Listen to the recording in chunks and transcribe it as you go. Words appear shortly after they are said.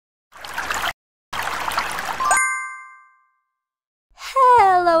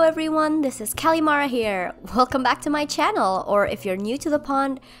everyone, this is Callimara here. Welcome back to my channel, or if you're new to the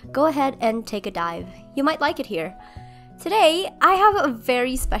pond, go ahead and take a dive. You might like it here. Today, I have a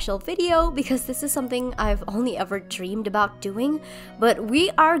very special video because this is something I've only ever dreamed about doing, but we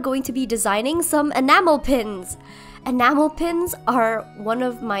are going to be designing some enamel pins. Enamel pins are one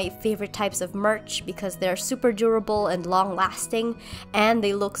of my favorite types of merch because they're super durable and long-lasting, and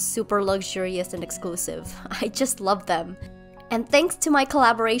they look super luxurious and exclusive. I just love them. And thanks to my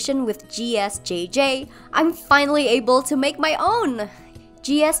collaboration with GSJJ, I'm finally able to make my own!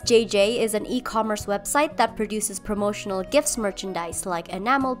 GSJJ is an e-commerce website that produces promotional gifts merchandise like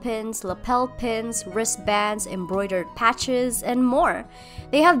enamel pins, lapel pins, wristbands, embroidered patches, and more.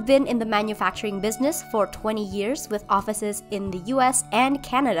 They have been in the manufacturing business for 20 years with offices in the US and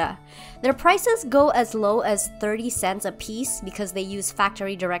Canada. Their prices go as low as 30 cents a piece because they use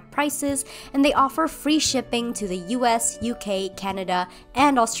factory direct prices, and they offer free shipping to the US, UK, Canada,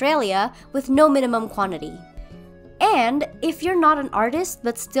 and Australia with no minimum quantity. And if you're not an artist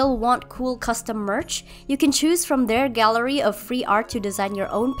but still want cool custom merch, you can choose from their gallery of free art to design your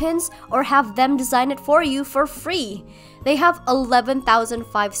own pins or have them design it for you for free. They have 11,000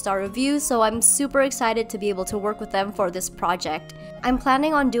 5-star reviews, so I'm super excited to be able to work with them for this project. I'm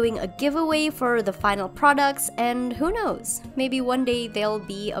planning on doing a giveaway for the final products, and who knows, maybe one day they'll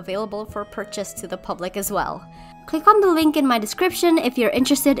be available for purchase to the public as well. Click on the link in my description if you're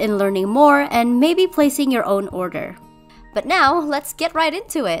interested in learning more and maybe placing your own order. But now, let's get right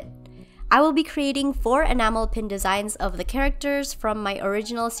into it! I will be creating 4 enamel pin designs of the characters from my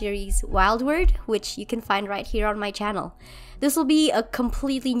original series Wildward, which you can find right here on my channel. This will be a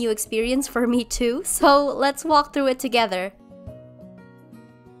completely new experience for me too, so let's walk through it together.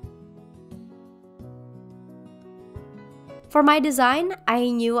 For my design, I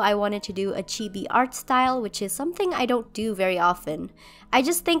knew I wanted to do a chibi art style, which is something I don't do very often. I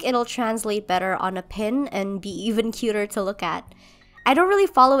just think it'll translate better on a pin and be even cuter to look at. I don't really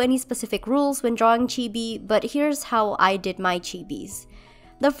follow any specific rules when drawing chibi, but here's how I did my chibis.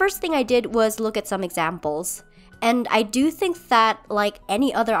 The first thing I did was look at some examples. And I do think that, like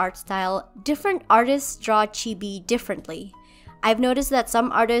any other art style, different artists draw chibi differently. I've noticed that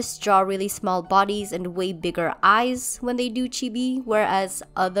some artists draw really small bodies and way bigger eyes when they do chibi, whereas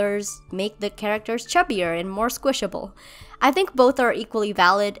others make the characters chubbier and more squishable. I think both are equally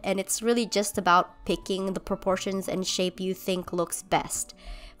valid, and it's really just about picking the proportions and shape you think looks best.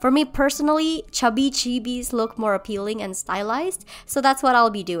 For me personally, chubby chibis look more appealing and stylized, so that's what I'll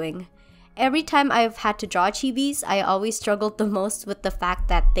be doing. Every time I've had to draw chibis, I always struggled the most with the fact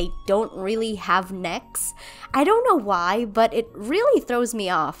that they don't really have necks. I don't know why, but it really throws me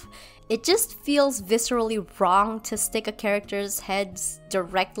off. It just feels viscerally wrong to stick a character's heads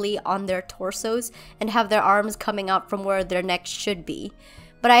directly on their torsos and have their arms coming out from where their necks should be.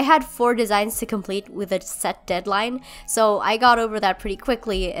 But I had 4 designs to complete with a set deadline, so I got over that pretty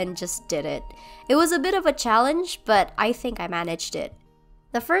quickly and just did it. It was a bit of a challenge, but I think I managed it.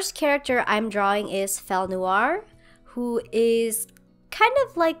 The first character I'm drawing is Felle Noire, who is kind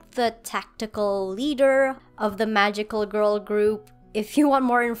of like the tactical leader of the magical girl group. If you want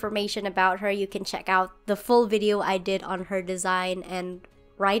more information about her, you can check out the full video I did on her design and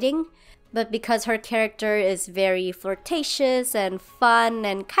writing. But because her character is very flirtatious and fun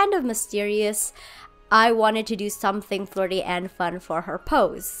and kind of mysterious, I wanted to do something flirty and fun for her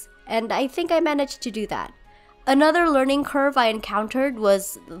pose. And I think I managed to do that. Another learning curve I encountered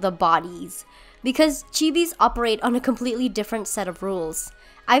was the bodies, because chibis operate on a completely different set of rules.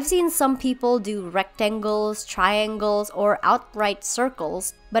 I've seen some people do rectangles, triangles, or outright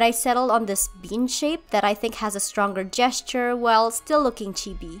circles, but I settled on this bean shape that I think has a stronger gesture while still looking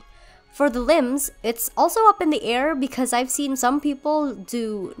chibi. For the limbs, it's also up in the air because I've seen some people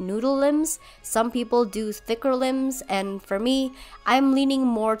do noodle limbs, some people do thicker limbs, and for me, I'm leaning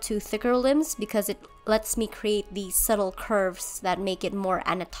more to thicker limbs because it lets me create these subtle curves that make it more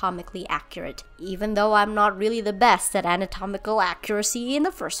anatomically accurate, even though I'm not really the best at anatomical accuracy in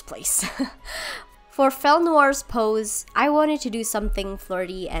the first place. For Felle Noire's pose, I wanted to do something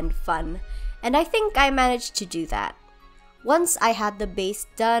flirty and fun, and I think I managed to do that. Once I had the base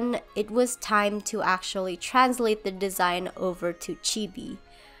done, it was time to actually translate the design over to chibi.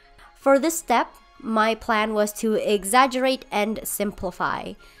 For this step, my plan was to exaggerate and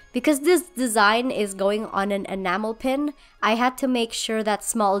simplify. Because this design is going on an enamel pin, I had to make sure that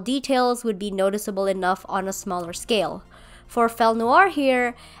small details would be noticeable enough on a smaller scale. For Felle Noire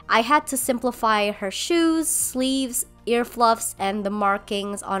here, I had to simplify her shoes, sleeves, ear fluffs, and the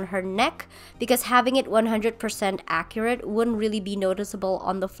markings on her neck, because having it 100% accurate wouldn't really be noticeable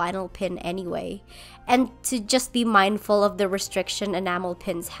on the final pin anyway, and to just be mindful of the restriction enamel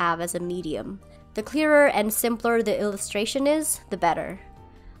pins have as a medium. The clearer and simpler the illustration is, the better.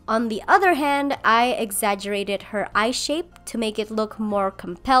 On the other hand, I exaggerated her eye shape to make it look more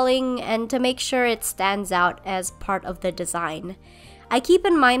compelling and to make sure it stands out as part of the design. I keep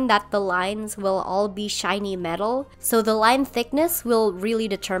in mind that the lines will all be shiny metal, so the line thickness will really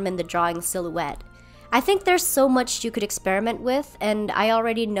determine the drawing silhouette. I think there's so much you could experiment with, and I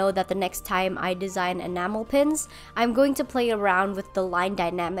already know that the next time I design enamel pins, I'm going to play around with the line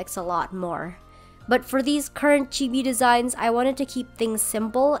dynamics a lot more. But for these current chibi designs, I wanted to keep things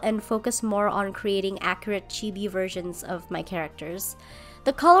simple and focus more on creating accurate chibi versions of my characters.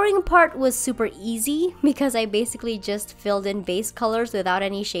 The coloring part was super easy because I basically just filled in base colors without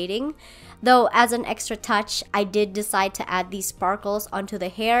any shading. Though as an extra touch, I did decide to add these sparkles onto the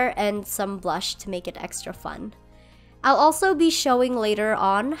hair and some blush to make it extra fun. I'll also be showing later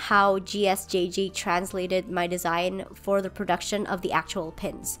on how GSJG translated my design for the production of the actual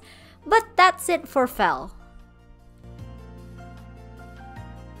pins. But that's it for Felle.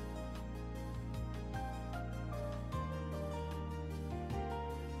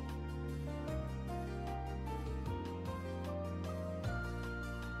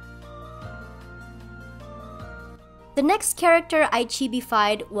 The next character I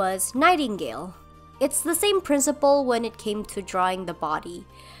chibified was Nightingale. It's the same principle when it came to drawing the body.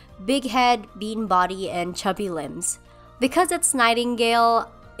 Big head, bean body, and chubby limbs. Because it's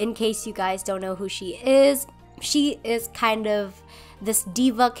Nightingale, in case you guys don't know who she is kind of this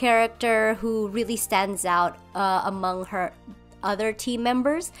diva character who really stands out among her other team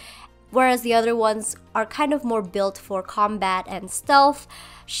members. Whereas the other ones are kind of more built for combat and stealth,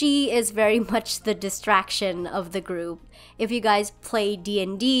 she is very much the distraction of the group. If you guys play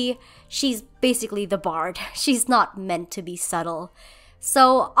D&D, she's basically the bard. She's not meant to be subtle.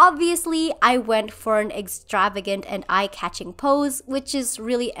 So obviously, I went for an extravagant and eye-catching pose, which is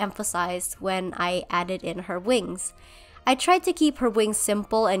really emphasized when I added in her wings. I tried to keep her wings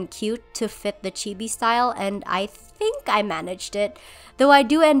simple and cute to fit the chibi style, and I think I managed it, though I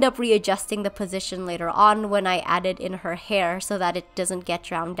do end up readjusting the position later on when I added in her hair so that it doesn't get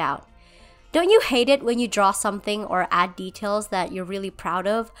drowned out. Don't you hate it when you draw something or add details that you're really proud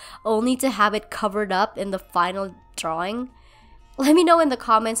of, only to have it covered up in the final drawing? Let me know in the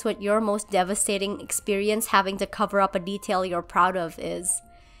comments what your most devastating experience having to cover up a detail you're proud of is.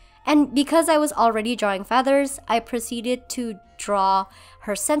 And because I was already drawing feathers, I proceeded to draw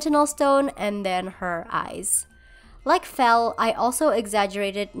her sentinel stone and then her eyes. Like Felle, I also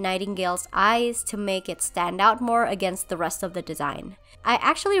exaggerated Nightingale's eyes to make it stand out more against the rest of the design. I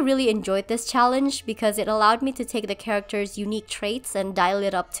actually really enjoyed this challenge because it allowed me to take the character's unique traits and dial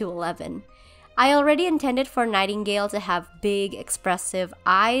it up to 11. I already intended for Nightingale to have big, expressive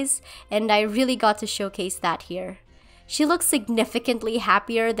eyes, and I really got to showcase that here. She looks significantly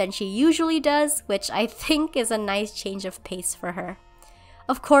happier than she usually does, which I think is a nice change of pace for her.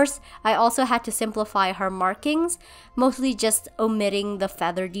 Of course, I also had to simplify her markings, mostly just omitting the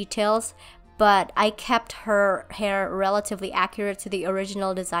feather details, but I kept her hair relatively accurate to the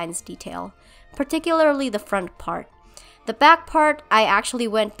original design's detail, particularly the front part. The back part, I actually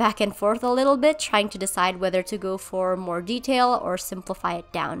went back and forth a little bit, trying to decide whether to go for more detail or simplify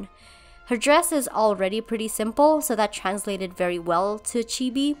it down. Her dress is already pretty simple, so that translated very well to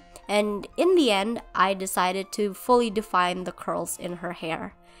chibi, and in the end, I decided to fully define the curls in her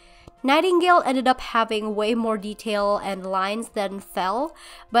hair. Nightingale ended up having way more detail and lines than Felle,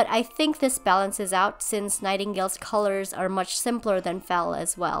 but I think this balances out since Nightingale's colors are much simpler than Felle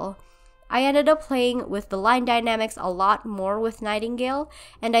as well. I ended up playing with the line dynamics a lot more with Nightingale,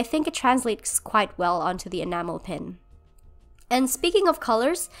 and I think it translates quite well onto the enamel pin. And speaking of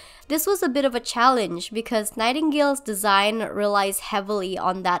colors, this was a bit of a challenge because Nightingale's design relies heavily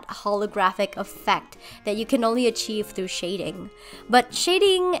on that holographic effect that you can only achieve through shading. But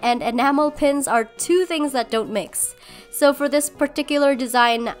shading and enamel pins are two things that don't mix. So for this particular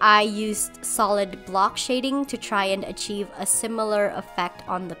design, I used solid block shading to try and achieve a similar effect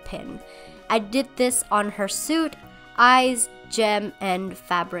on the pin. I did this on her suit, eyes, gem, and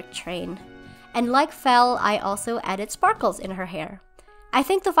fabric train. And like Felle, I also added sparkles in her hair. I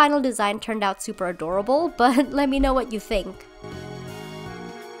think the final design turned out super adorable, but let me know what you think.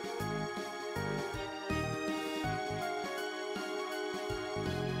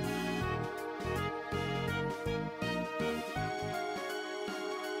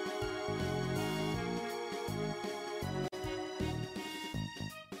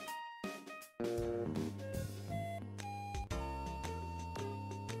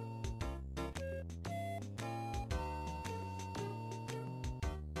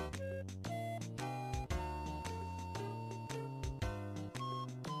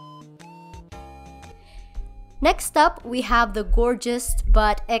 Next up, we have the gorgeous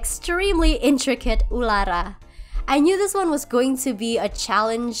but extremely intricate Ulara. I knew this one was going to be a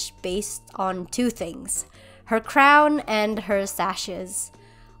challenge based on two things: her crown and her sashes.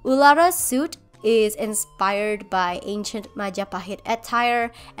 Ulara's suit is inspired by ancient Majapahit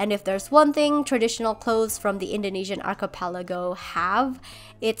attire, and if there's one thing traditional clothes from the Indonesian archipelago have,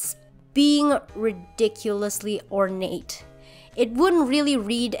 it's being ridiculously ornate. It wouldn't really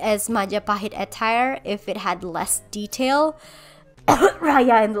read as Majapahit attire if it had less detail.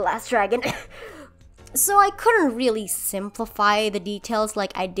 Raya and the Last Dragon. So I couldn't really simplify the details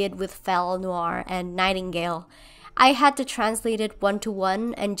like I did with Felle, Noire, and Nightingale. I had to translate it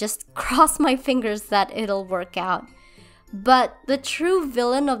one-to-one and just cross my fingers that it'll work out. But the true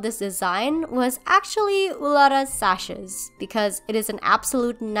villain of this design was actually Ulara's sashes, because it is an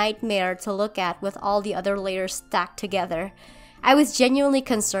absolute nightmare to look at with all the other layers stacked together. I was genuinely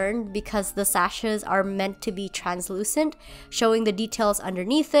concerned because the sashes are meant to be translucent, showing the details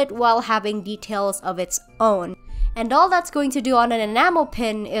underneath it while having details of its own. And all that's going to do on an enamel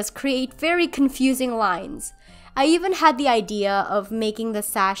pin is create very confusing lines. I even had the idea of making the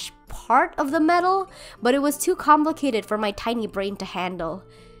sash part of the metal, but it was too complicated for my tiny brain to handle.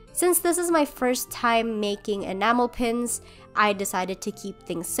 Since this is my first time making enamel pins, I decided to keep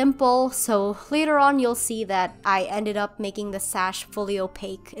things simple, so later on you'll see that I ended up making the sash fully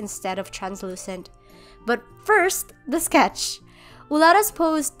opaque instead of translucent. But first, the sketch. Ulara's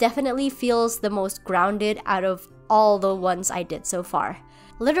pose definitely feels the most grounded out of all the ones I did so far,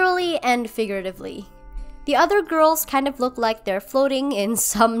 literally and figuratively. The other girls kind of look like they're floating in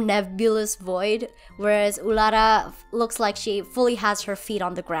some nebulous void, whereas Ulara looks like she fully has her feet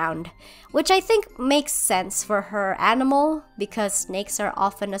on the ground, which I think makes sense for her animal, because snakes are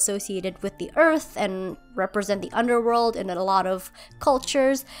often associated with the earth and represent the underworld in a lot of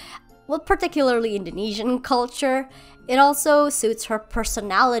cultures, well, particularly Indonesian culture. It also suits her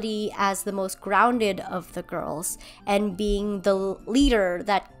personality as the most grounded of the girls, and being the leader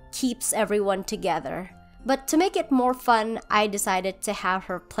that keeps everyone together. But to make it more fun, I decided to have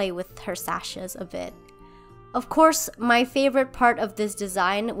her play with her sashes a bit. Of course, my favorite part of this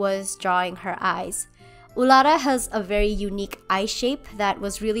design was drawing her eyes. Ulara has a very unique eye shape that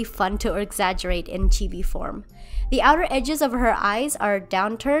was really fun to exaggerate in chibi form. The outer edges of her eyes are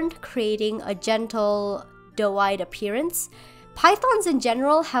downturned, creating a gentle, doe-eyed appearance. Pythons in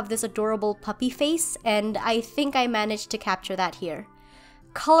general have this adorable puppy face, and I think I managed to capture that here.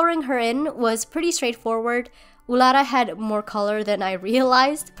 Coloring her in was pretty straightforward. Ulara had more color than I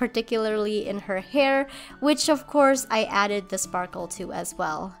realized, particularly in her hair, which of course I added the sparkle to as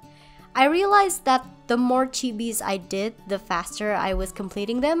well. I realized that the more chibis I did, the faster I was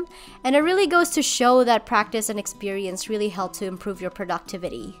completing them, and it really goes to show that practice and experience really help to improve your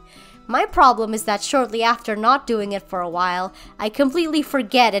productivity. My problem is that shortly after not doing it for a while, I completely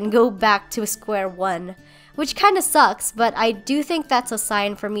forget and go back to square one. Which kinda sucks, but I do think that's a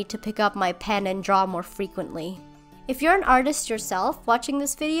sign for me to pick up my pen and draw more frequently. If you're an artist yourself watching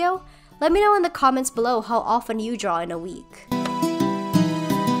this video, let me know in the comments below how often you draw in a week.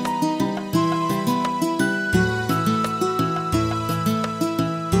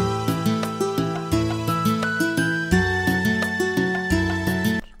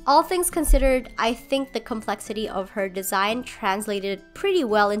 All things considered, I think the complexity of her design translated pretty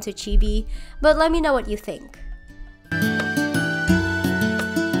well into chibi, but let me know what you think.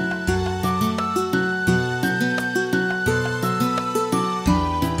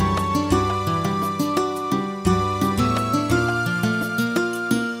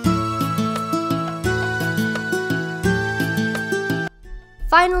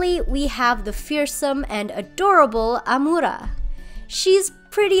 Finally, we have the fearsome and adorable Amura. She's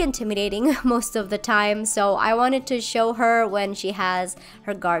pretty intimidating most of the time, so I wanted to show her when she has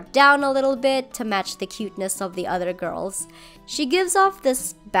her guard down a little bit to match the cuteness of the other girls. She gives off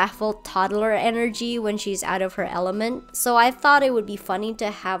this baffled toddler energy when she's out of her element, so I thought it would be funny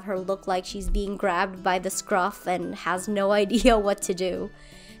to have her look like she's being grabbed by the scruff and has no idea what to do.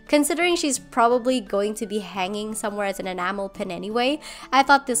 Considering she's probably going to be hanging somewhere as an enamel pin anyway, I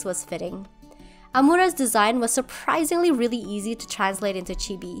thought this was fitting. Amura's design was surprisingly really easy to translate into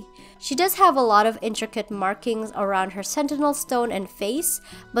chibi. She does have a lot of intricate markings around her sentinel stone and face,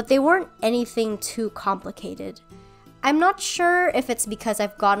 but they weren't anything too complicated. I'm not sure if it's because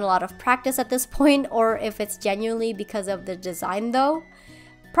I've gotten a lot of practice at this point or if it's genuinely because of the design though.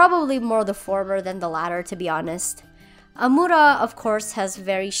 Probably more the former than the latter, to be honest. Amura, of course, has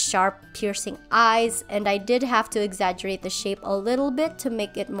very sharp, piercing eyes, and I did have to exaggerate the shape a little bit to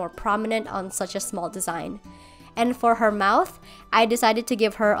make it more prominent on such a small design. And for her mouth, I decided to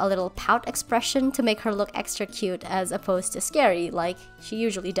give her a little pout expression to make her look extra cute as opposed to scary like she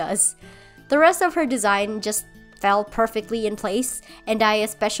usually does. The rest of her design just fell perfectly in place, and I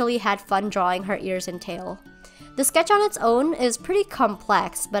especially had fun drawing her ears and tail. The sketch on its own is pretty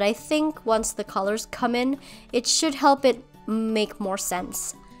complex, but I think once the colors come in, it should help it make more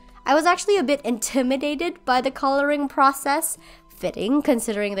sense. I was actually a bit intimidated by the coloring process, fitting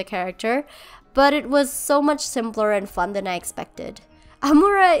considering the character, but it was so much simpler and fun than I expected.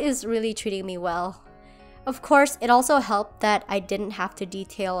 Amura is really treating me well. Of course, it also helped that I didn't have to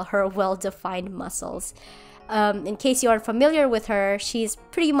detail her well-defined muscles. In case you aren't familiar with her, she's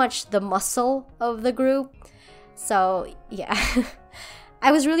pretty much the muscle of the group. So yeah,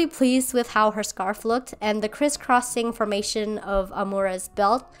 I was really pleased with how her scarf looked, and the crisscrossing formation of Amura's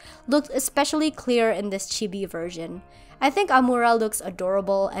belt looked especially clear in this chibi version. I think Amura looks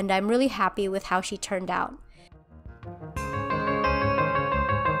adorable, and I'm really happy with how she turned out.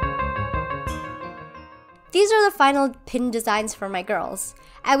 These are the final pin designs for my girls.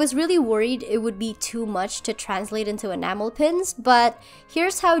 I was really worried it would be too much to translate into enamel pins, but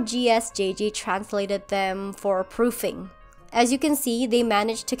here's how GSJJ translated them for proofing. As you can see, they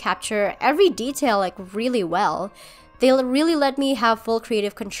managed to capture every detail like really well. They really let me have full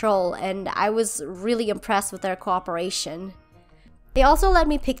creative control, and I was really impressed with their cooperation. They also let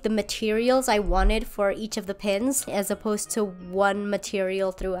me pick the materials I wanted for each of the pins as opposed to one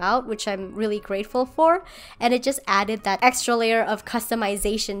material throughout, which I'm really grateful for, and it just added that extra layer of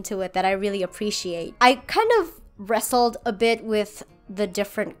customization to it that I really appreciate. I kind of wrestled a bit with the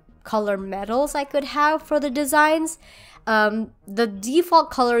different color metals I could have for the designs. The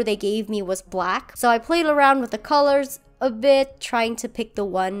default color they gave me was black, so I played around with the colors a bit, trying to pick the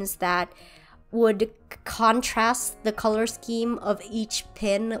ones that would contrast the color scheme of each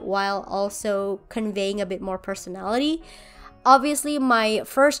pin while also conveying a bit more personality. Obviously, my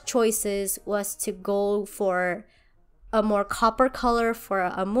first choices was to go for a more copper color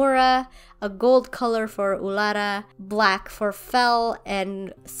for Amura, a gold color for Ulara, black for Felle,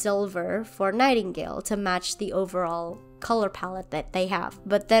 and silver for Nightingale to match the overall color palette that they have.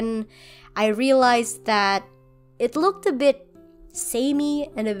 But then I realized that it looked a bit samey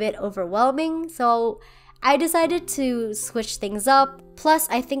and a bit overwhelming, so I decided to switch things up. Plus,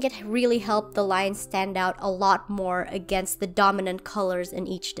 I think it really helped the lines stand out a lot more against the dominant colors in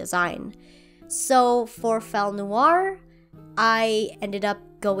each design. So for Felle Noire, I ended up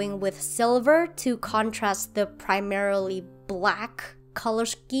going with silver to contrast the primarily black color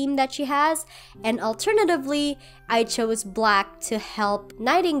scheme that she has, and alternatively, I chose black to help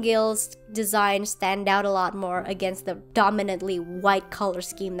Nightingale's design stand out a lot more against the dominantly white color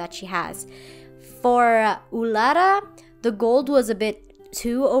scheme that she has. For Ulara, the gold was a bit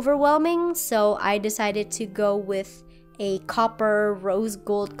too overwhelming, so I decided to go with a copper rose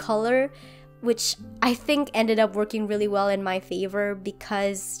gold color, which I think ended up working really well in my favor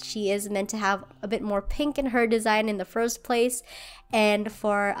because she is meant to have a bit more pink in her design in the first place. And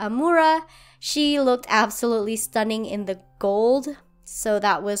for Amura, she looked absolutely stunning in the gold, so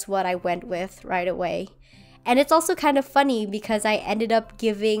that was what I went with right away. And it's also kind of funny because I ended up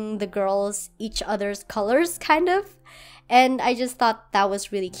giving the girls each other's colors, kind of, and I just thought that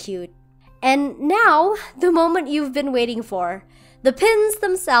was really cute. And now, the moment you've been waiting for, the pins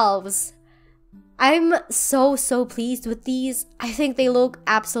themselves. I'm so pleased with these. I think they look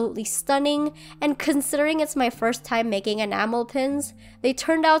absolutely stunning, and considering it's my first time making enamel pins, they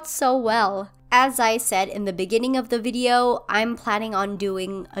turned out so well. As I said in the beginning of the video, I'm planning on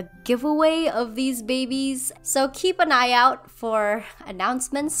doing a giveaway of these babies, so keep an eye out for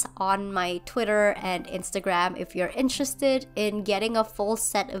announcements on my Twitter and Instagram if you're interested in getting a full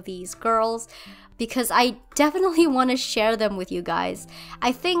set of these girls, because I definitely want to share them with you guys.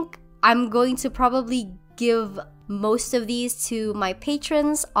 I think I'm going to probably give most of these to my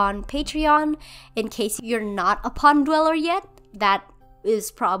patrons on Patreon. In case you're not a pond dweller yet, that is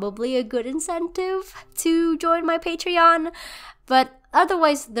probably a good incentive to join my Patreon. But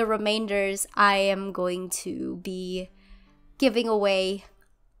otherwise, the remainders I am going to be giving away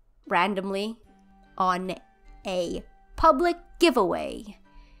randomly on a public giveaway.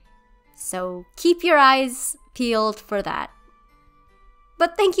 So keep your eyes peeled for that.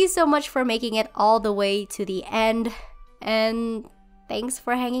 But thank you so much for making it all the way to the end, and thanks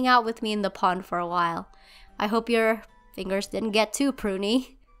for hanging out with me in the pond for a while. I hope your fingers didn't get too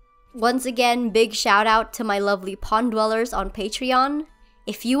pruny. Once again, big shout out to my lovely pond dwellers on Patreon.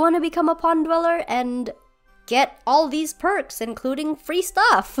 If you want to become a pond dweller and get all these perks, including free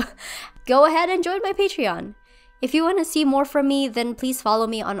stuff, go ahead and join my Patreon. If you want to see more from me, then please follow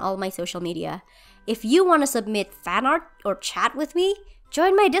me on all my social media. If you want to submit fan art or chat with me,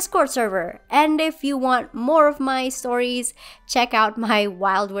 join my Discord server. And if you want more of my stories, check out my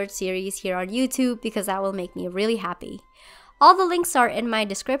Wild Word series here on YouTube because that will make me really happy. All the links are in my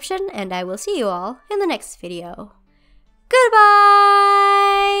description, and I will see you all in the next video.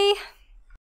 Goodbye!